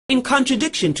in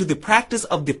contradiction to the practice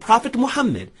of the Prophet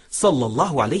Muhammad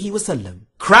sallallahu alaihi wasallam,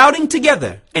 crowding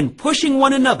together and pushing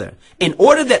one another in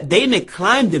order that they may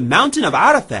climb the mountain of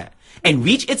Arafat and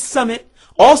reach its summit,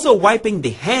 also wiping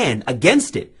the hand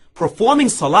against it, performing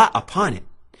salah upon it.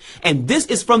 And this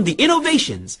is from the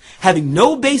innovations having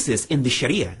no basis in the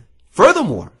Sharia.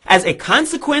 Furthermore, as a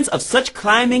consequence of such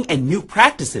climbing and new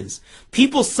practices,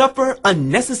 people suffer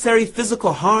unnecessary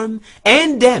physical harm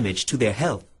and damage to their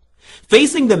health.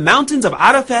 Facing the mountains of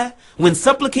Arafah when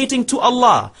supplicating to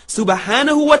Allah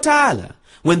subhanahu wa ta'ala,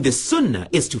 when the sunnah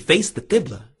is to face the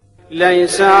Qibla.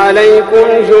 ليس عليكم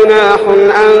جناح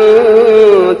أن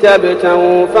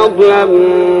تبتغوا فضلا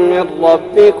من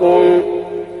ربكم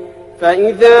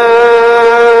فإذا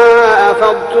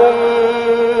أفضتم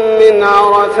من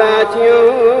عرفات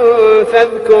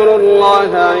فاذكروا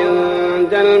الله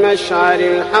عند المشعر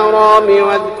الحرام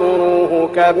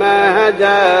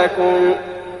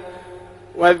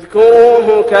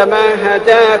واذكروه كما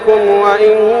هداكم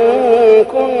وإن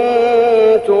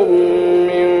كنتم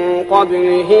من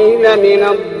قبله لمن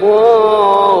الضالين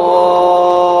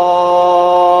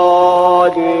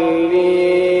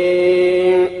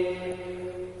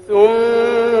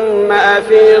ثم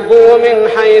أفيضوا من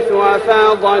حيث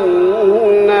أفاض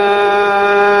الناس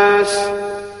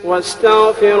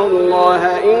واستغفروا الله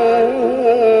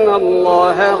إن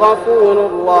الله غفور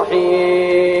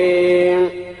رحيم.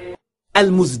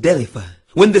 Al-Muzdalifah.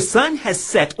 When the sun has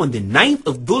set on the 9th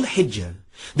of Dhul Hijjah,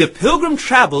 the pilgrim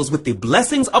travels with the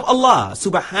blessings of Allah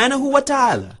subhanahu wa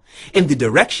ta'ala in the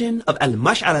direction of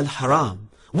Al-Mash'ar al-Haram,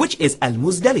 which is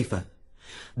Al-Muzdalifah.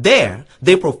 There,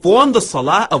 they perform the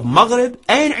salah of Maghrib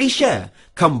and Isha,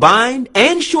 combined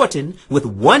and shortened with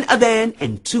one adhan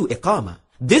and two iqamah.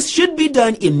 This should be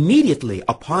done immediately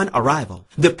upon arrival.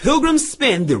 The pilgrims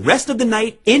spend the rest of the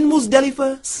night in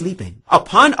Muzdalifah sleeping.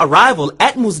 Upon arrival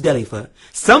at Muzdalifah,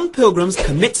 some pilgrims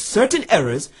commit certain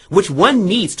errors which one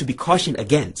needs to be cautioned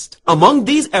against. Among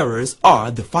these errors are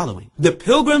the following. The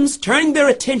pilgrims turning their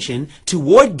attention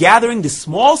toward gathering the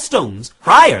small stones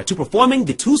prior to performing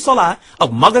the two salah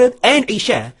of Maghrib and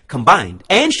Isha combined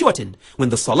and shortened when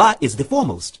the salah is the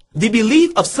foremost. The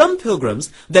belief of some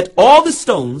pilgrims that all the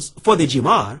stones for the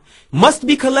Jimar must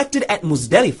be collected at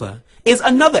Muzdalifah is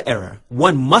another error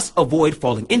one must avoid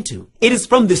falling into. It is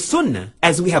from the Sunnah,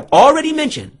 as we have already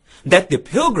mentioned, that the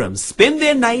pilgrims spend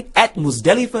their night at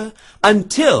Muzdalifah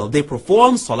until they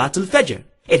perform Salatul Fajr.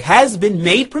 It has been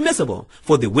made permissible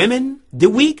for the women, the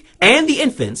weak, and the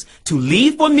infants to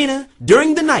leave for Mina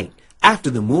during the night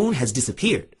after the moon has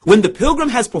disappeared. When the pilgrim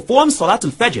has performed Salatul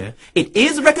Fajr, it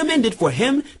is recommended for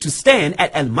him to stand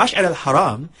at Al-Mash'ar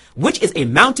al-Haram, which is a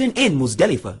mountain in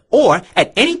Muzdalifah, or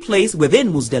at any place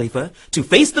within Muzdalifah to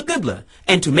face the Qibla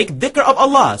and to make dhikr of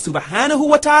Allah subhanahu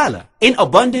wa ta'ala in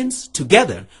abundance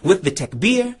together with the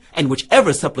takbir and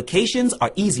whichever supplications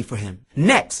are easy for him.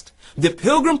 Next, the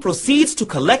pilgrim proceeds to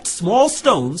collect small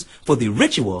stones for the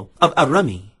ritual of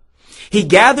Ar-Rami. He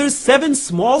gathers 7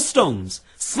 small stones,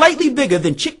 slightly bigger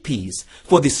than chickpeas,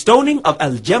 for the stoning of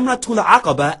Al-Jamratul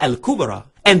Aqaba Al-Kubra,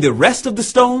 and the rest of the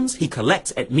stones he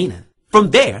collects at Mina.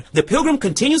 From there, the pilgrim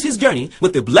continues his journey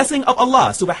with the blessing of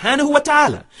Allah subhanahu wa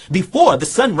ta'ala before the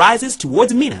sun rises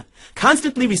towards Mina,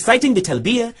 constantly reciting the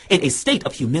talbiyah in a state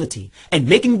of humility and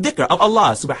making dhikr of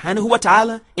Allah subhanahu wa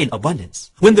ta'ala in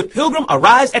abundance. When the pilgrim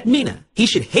arrives at Mina, he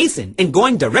should hasten in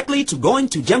going directly to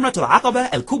Jamratul Aqaba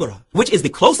Al-Kubra, which is the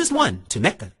closest one to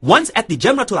Mecca. Once at the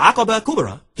Jamratul Aqaba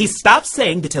Kubra, he stops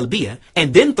saying the talbiyah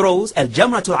and then throws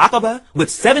Al-Jamratul Aqaba with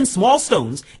 7 small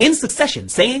stones in succession,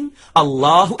 saying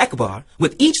Allahu Akbar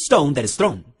with each stone that is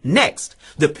thrown. Next,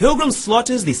 the pilgrim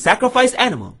slaughters the sacrificed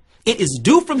animal. It is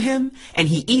due from him, and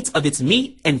he eats of its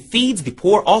meat and feeds the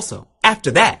poor also. After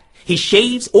that, he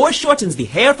shaves or shortens the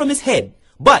hair from his head,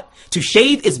 but to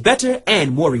shave is better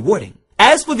and more rewarding.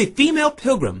 As for the female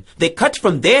pilgrim, they cut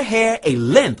from their hair a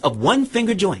length of 1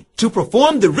 finger joint. To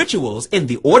perform the rituals in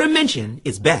the order mentioned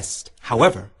is best.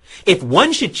 However, if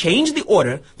one should change the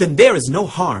order, then there is no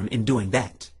harm in doing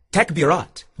that.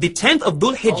 Takbirat, the 10th of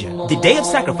Dhul Hijjah, the day of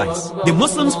sacrifice. The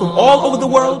Muslims from all over the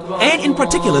world, and in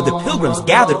particular the pilgrims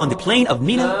gathered on the plain of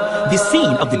Mina, the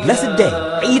scene of the blessed day,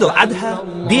 Eid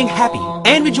al-Adha, being happy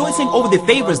and rejoicing over the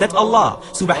favors that Allah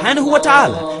subhanahu wa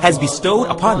ta'ala has bestowed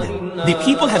upon them. The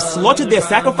people have slaughtered their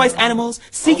sacrificed animals,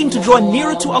 seeking to draw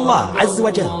nearer to Allah Azza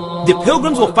wa Jal. The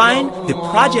pilgrims will find the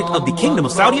project of the Kingdom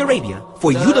of Saudi Arabia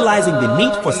for utilizing the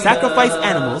meat for sacrificed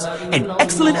animals and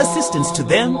excellent assistance to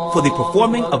them for the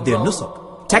performing of their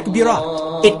nusuk.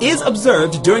 Takbirat. It is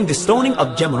observed during the stoning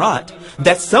of Jamarat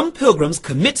that some pilgrims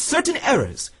commit certain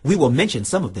errors. We will mention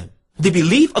some of them. The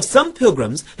belief of some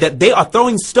pilgrims that they are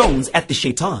throwing stones at the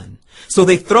shaitan. So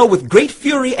they throw with great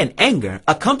fury and anger,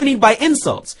 accompanied by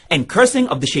insults and cursing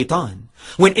of the shaitan,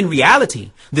 when in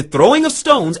reality, the throwing of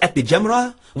stones at the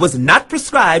Jamrah was not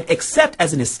prescribed except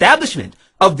as an establishment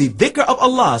of the dhikr of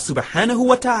Allah subhanahu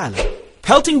wa ta'ala.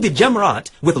 Pelting the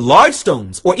Jamrat with large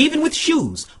stones, or even with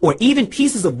shoes, or even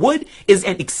pieces of wood, is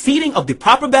an exceeding of the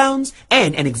proper bounds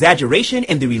and an exaggeration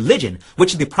in the religion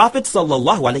which the Prophet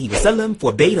ﷺ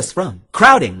forbade us from.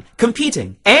 Crowding,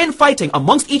 competing, and fighting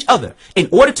amongst each other in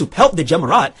order to pelt the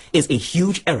Jamrat is a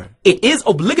huge error. It is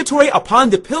obligatory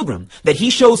upon the pilgrim that he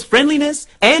shows friendliness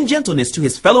and gentleness to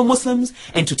his fellow Muslims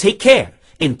and to take care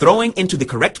in throwing into the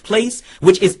correct place,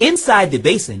 which is inside the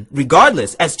basin,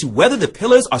 regardless as to whether the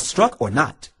pillars are struck or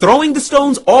not. Throwing the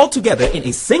stones all together in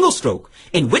a single stroke,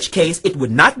 in which case it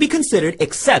would not be considered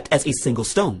except as a single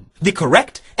stone. The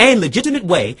correct and legitimate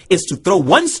way is to throw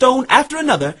one stone after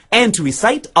another and to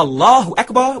recite Allahu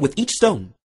Akbar with each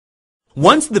stone.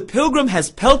 Once the pilgrim has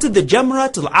pelted the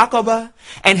Jamratul Aqaba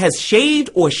and has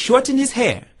shaved or shortened his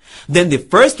hair, then the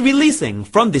first releasing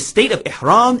from the state of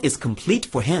Ihram is complete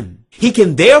for him. He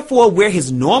can therefore wear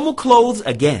his normal clothes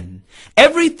again.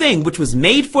 Everything which was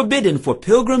made forbidden for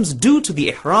pilgrims due to the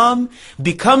Ihram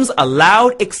becomes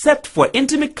allowed except for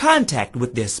intimate contact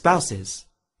with their spouses.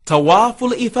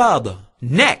 Tawaful Ifada.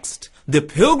 Next, the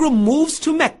pilgrim moves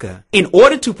to Mecca in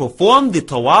order to perform the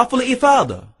Tawaful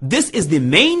Ifada. This is the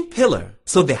main pillar,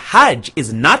 so the Hajj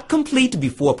is not complete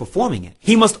before performing it.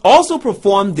 He must also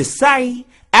perform the Sa'i.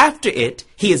 After it,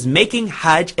 he is making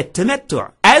Hajj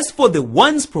at-Tamattu'. As for the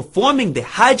ones performing the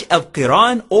Hajj of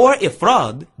Qiran or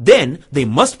Ifrad, then they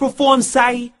must perform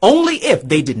Sa'i only if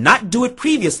they did not do it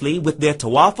previously with their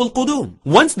Tawaf al-Qudum.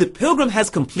 Once the pilgrim has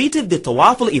completed the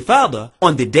Tawaf al-Ifada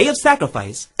on the day of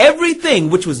sacrifice, everything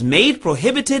which was made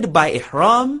prohibited by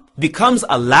Ihram becomes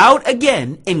allowed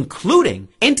again, including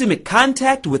intimate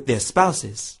contact with their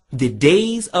spouses. The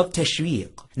days of Tashriq.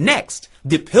 Next,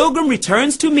 the pilgrim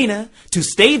returns to Mina to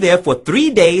stay there for 3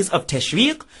 days of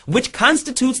Tashriq, which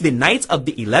constitutes the nights of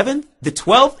the 11th, the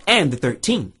 12th, and the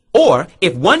 13th. Or,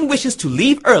 if one wishes to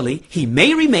leave early, he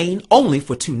may remain only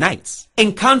for 2 nights.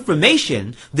 In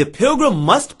confirmation, the pilgrim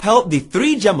must pelt the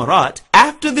 3 Jamarat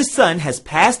after the sun has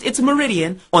passed its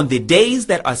meridian on the days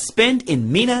that are spent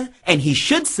in Mina, and he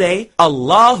should say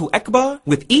Allahu Akbar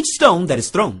with each stone that is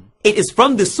thrown. It is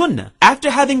from the Sunnah,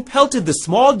 after having pelted the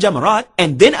small Jamarat,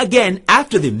 and then again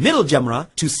after the middle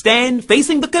Jamrah, to stand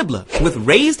facing the Qibla with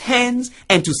raised hands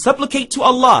and to supplicate to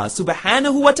Allah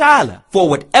subhanahu wa ta'ala for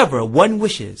whatever one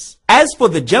wishes. As for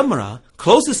the Jamrah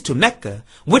closest to Mecca,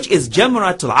 which is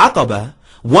Jamratul Aqaba,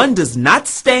 one does not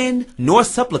stand nor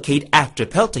supplicate after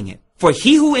pelting it. For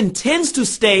he who intends to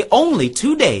stay only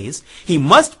 2 days, he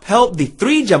must pelt the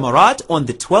 3 Jamarat on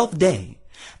the 12th day.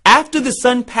 After the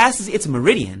sun passes its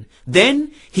meridian,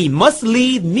 then he must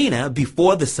leave Mina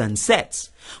before the sun sets.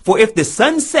 For if the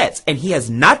sun sets and he has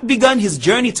not begun his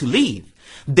journey to leave,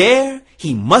 there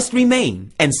he must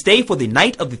remain and stay for the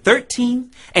night of the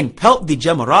 13th and pelt the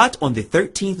Jamarat on the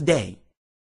 13th day.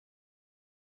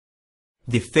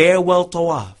 The farewell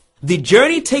Tawaf. The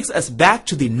journey takes us back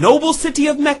to the noble city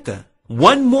of Mecca,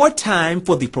 one more time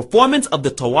for the performance of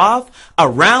the Tawaf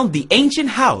around the ancient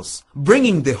house,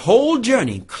 bringing the whole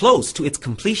journey close to its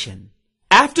completion.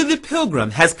 After the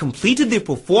pilgrim has completed the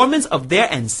performance of their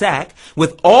ansak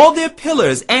with all their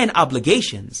pillars and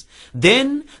obligations,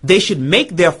 then they should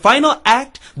make their final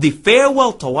act, the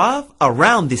farewell Tawaf,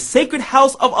 around the sacred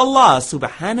house of Allah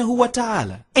subhanahu wa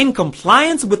ta'ala. In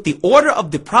compliance with the order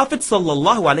of the Prophet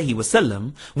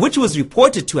ﷺ, which was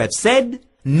reported to have said,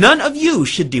 "None of you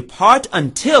should depart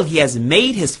until he has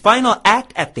made his final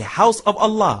act at the house of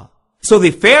Allah." So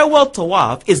the farewell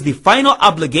Tawaf is the final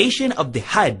obligation of the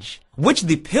Hajj, which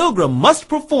the pilgrim must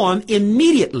perform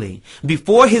immediately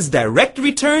before his direct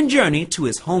return journey to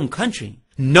his home country.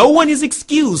 No one is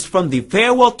excused from the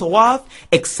farewell Tawaf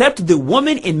except the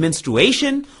woman in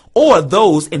menstruation or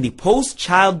those in the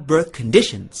post-childbirth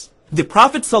conditions. The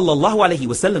Prophet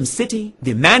ﷺ city,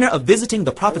 the manner of visiting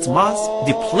the Prophet's mosque,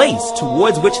 the place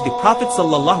towards which the Prophet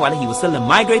ﷺ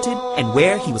migrated, and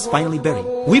where he was finally buried.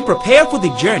 We prepare for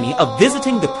the journey of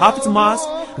visiting the Prophet's mosque,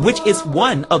 which is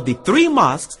one of the 3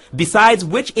 mosques besides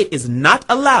which it is not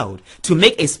allowed to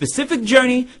make a specific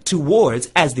journey towards,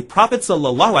 as the Prophet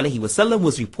ﷺ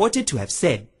was reported to have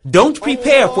said. Don't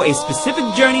prepare for a specific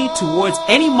journey towards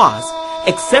any mosque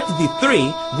except the 3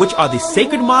 which are the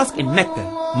sacred mosque in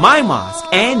Mecca, my mosque,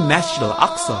 and Masjid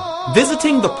al-Aqsa.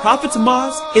 Visiting the Prophet's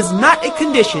mosque is not a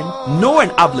condition nor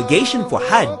an obligation for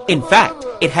Hajj. In fact,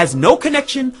 it has no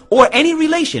connection or any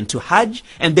relation to Hajj,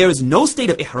 and there is no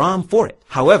state of Ihram for it.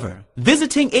 However,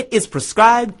 Visiting it is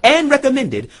prescribed and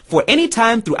recommended for any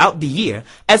time throughout the year,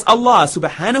 as Allah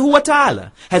subhanahu wa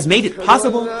ta'ala has made it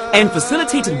possible and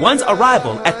facilitated one's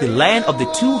arrival at the land of the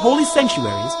two holy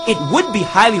sanctuaries. It would be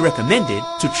highly recommended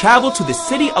to travel to the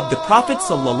city of the Prophet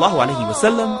sallallahu alaihi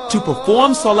wasallam to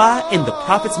perform salah in the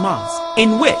Prophet's mosque,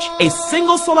 in which a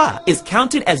single salah is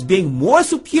counted as being more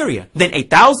superior than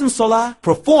 1,000 salah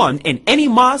performed in any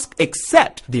mosque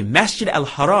except the Masjid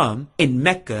al-Haram in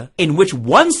Mecca, in which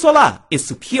one salah is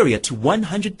superior to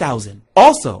 100,000.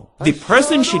 Also, the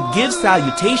person should give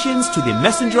salutations to the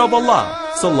Messenger of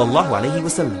Allah sallallahu alaihi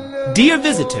wasallam. Dear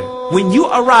visitor, when you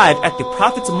arrive at the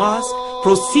Prophet's mosque,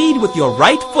 proceed with your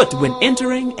right foot when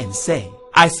entering and say,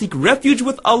 I seek refuge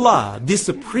with Allah, the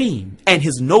Supreme, and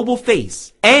His noble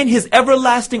face, and His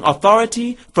everlasting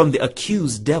authority from the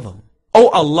accused devil. O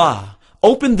Allah,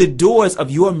 open the doors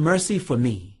of your mercy for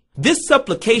me. This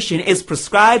supplication is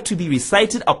prescribed to be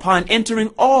recited upon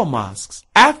entering all mosques.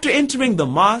 After entering the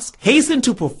mosque, hasten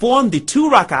to perform the 2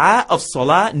 rak'ah of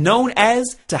salah known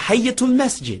as Tahiyyatul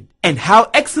Masjid. And how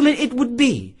excellent it would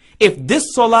be if this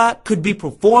salah could be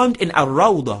performed in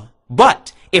Ar-Rawdah.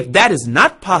 But if that is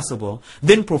not possible,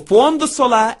 then perform the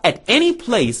salah at any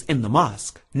place in the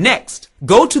mosque. Next,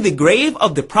 go to the grave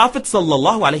of the Prophet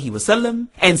sallallahu alaihi wasallam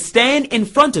and stand in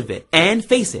front of it and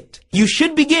face it. You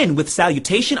should begin with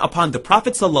salutation upon the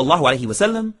Prophet sallallahu alaihi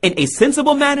wasallam in a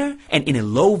sensible manner and in a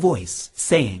low voice,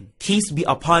 saying, Peace be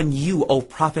upon you, O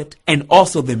Prophet, and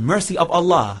also the mercy of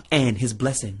Allah and His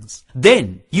blessings.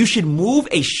 Then, you should move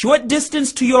a short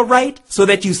distance to your right so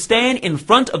that you stand in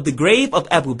front of the grave of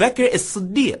Abu Bakr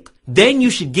as-Siddiq. Then you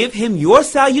should give him your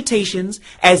salutations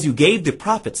as you gave the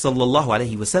Prophet sallallahu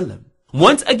alaihi wasallam.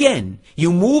 Once again,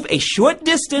 you move a short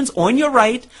distance on your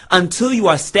right until you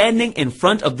are standing in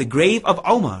front of the grave of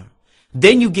Umar.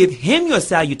 Then you give him your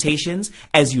salutations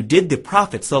as you did the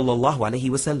Prophet sallallahu alaihi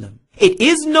wasallam. It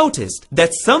is noticed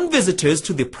that some visitors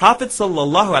to the Prophet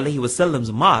sallallahu alaihi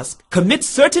wasallam's mosque commit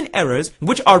certain errors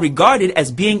which are regarded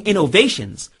as being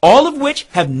innovations, all of which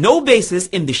have no basis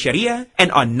in the Sharia and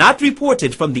are not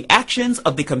reported from the actions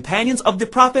of the companions of the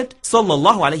Prophet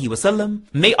sallallahu alaihi wasallam.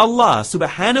 May Allah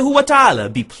subhanahu wa ta'ala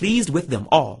be pleased with them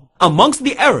all. Amongst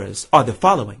the errors are the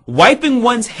following: wiping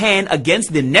one's hand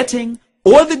against the netting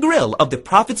or the grill of the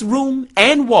Prophet's room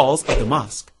and walls of the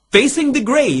mosque, facing the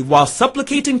grave while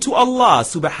supplicating to Allah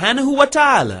subhanahu wa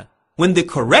ta'ala, when the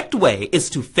correct way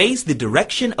is to face the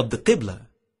direction of the Qibla.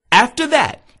 After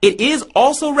that, it is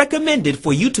also recommended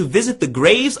for you to visit the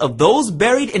graves of those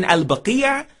buried in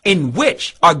Al-Baqiyah, in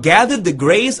which are gathered the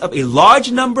graves of a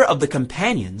large number of the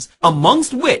companions,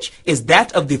 amongst which is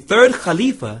that of the 3rd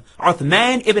Khalifa,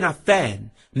 Uthman ibn Affan.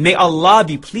 May Allah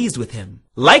be pleased with him.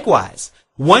 Likewise,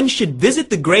 one should visit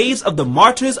the graves of the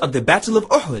martyrs of the Battle of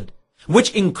Uhud,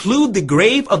 which include the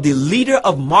grave of the leader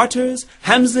of martyrs,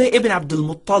 Hamza ibn Abdul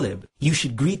Muttalib. You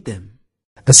should greet them.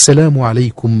 السلام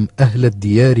عليكم أهل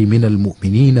الديار من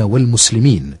المؤمنين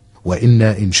والمسلمين،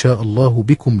 وإنا إن شاء الله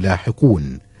بكم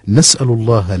لاحقون، نسأل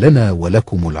الله لنا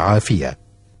ولكم العافية.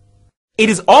 It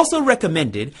is also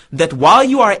recommended that while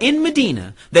you are in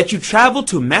Medina, that you travel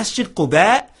to Masjid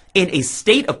Quba in a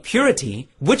state of purity,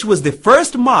 which was the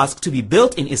first mosque to be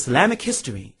built in Islamic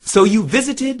history. So you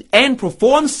visited and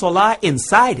performed salah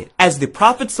inside it, as the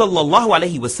Prophet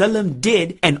ﷺ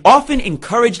did and often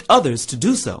encouraged others to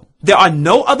do so. There are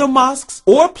no other mosques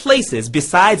or places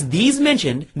besides these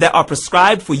mentioned that are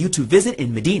prescribed for you to visit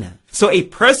in Medina. So a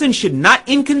person should not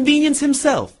inconvenience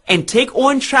himself and take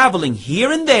on traveling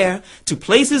here and there to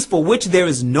places for which there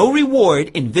is no reward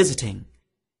in visiting.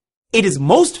 It is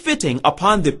most fitting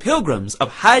upon the pilgrims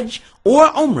of Hajj or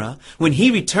Umrah when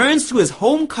he returns to his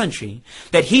home country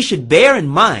that he should bear in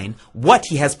mind what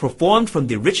he has performed from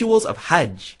the rituals of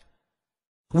Hajj.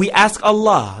 We ask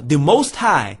Allah, the Most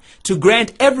High, to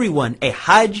grant everyone a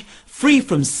Hajj free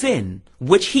from sin,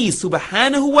 which He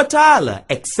subhanahu wa ta'ala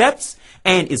accepts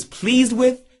and is pleased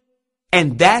with,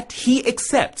 and that He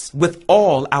accepts with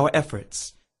all our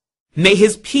efforts. May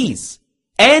His peace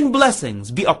and blessings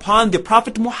be upon the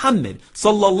Prophet Muhammad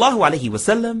sallallahu alaihi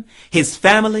wasallam, his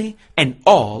family, and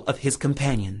all of his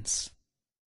companions.